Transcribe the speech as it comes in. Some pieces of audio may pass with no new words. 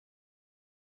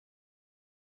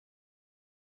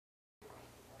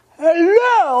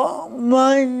Hello,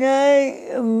 my name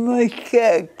is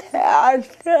Mr.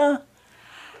 Tellison.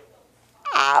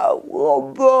 I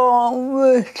was born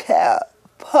with a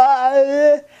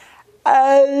father.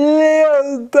 I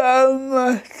live by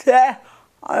myself.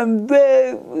 I'm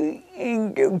very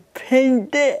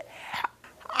independent.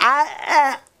 I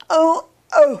am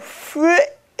a free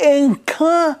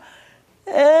income.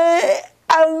 I get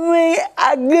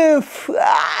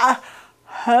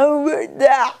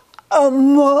 $500 a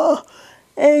month,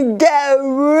 and that's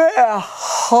real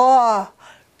hard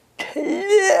to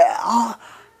live.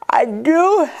 I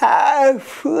do have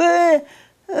friends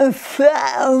and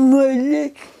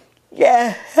family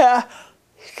that help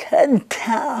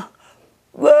sometimes,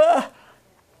 but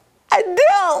I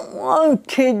don't want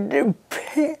to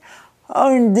depend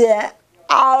on that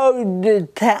all the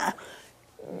time.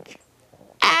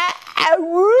 I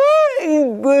really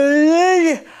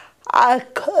believe I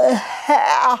could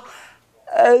have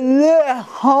a little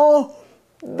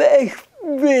home-based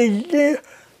business.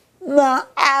 My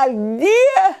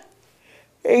idea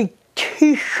is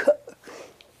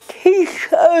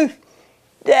teachers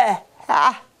that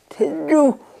have to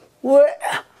do with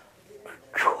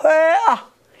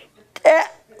 12-step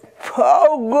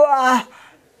program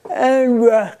and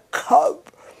recovery.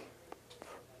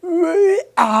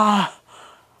 I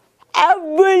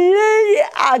believe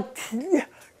I can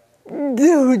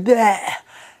do that.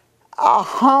 A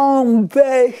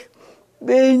home-based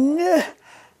business.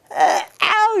 And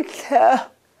also,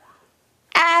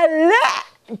 I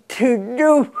like to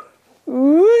do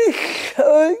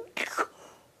research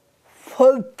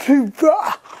for people.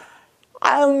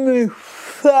 I mean,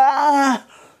 find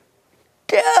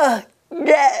stuff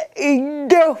that is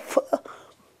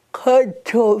difficult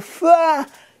to find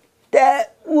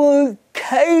that will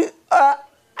take out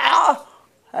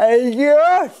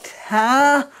your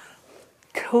time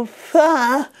to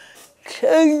find,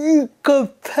 so you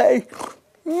could pay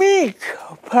me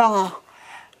to find.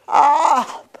 I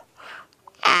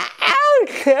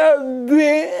also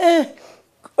been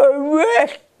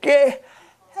arrested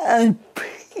and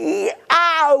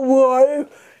PI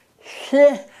work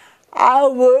since I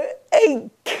was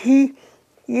 18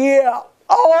 years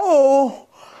old.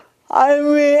 I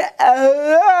mean, I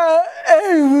love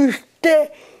everything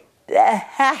that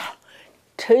has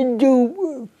to do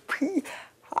with PI.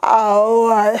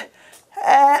 And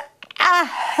I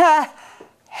have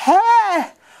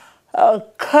had a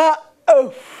couple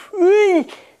of free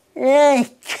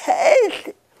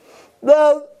cases,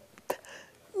 but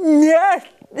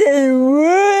nothing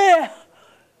real,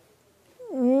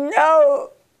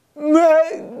 no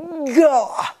major.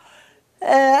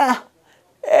 And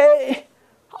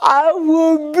I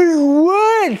would be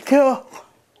willing to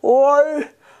work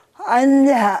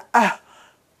under a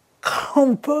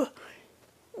company.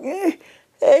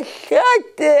 It's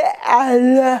something I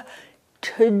love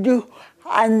to do.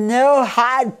 I know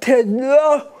how to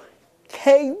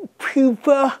locate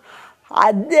people.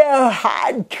 I know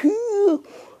how to use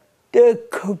the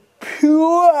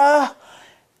computer.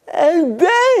 And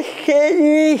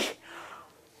basically,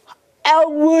 I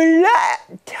would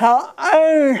like to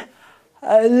earn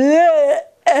a little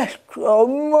extra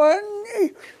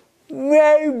money,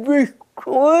 maybe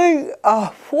 $300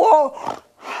 or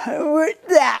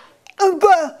 $400 a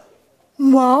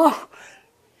month.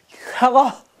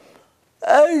 So,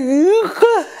 you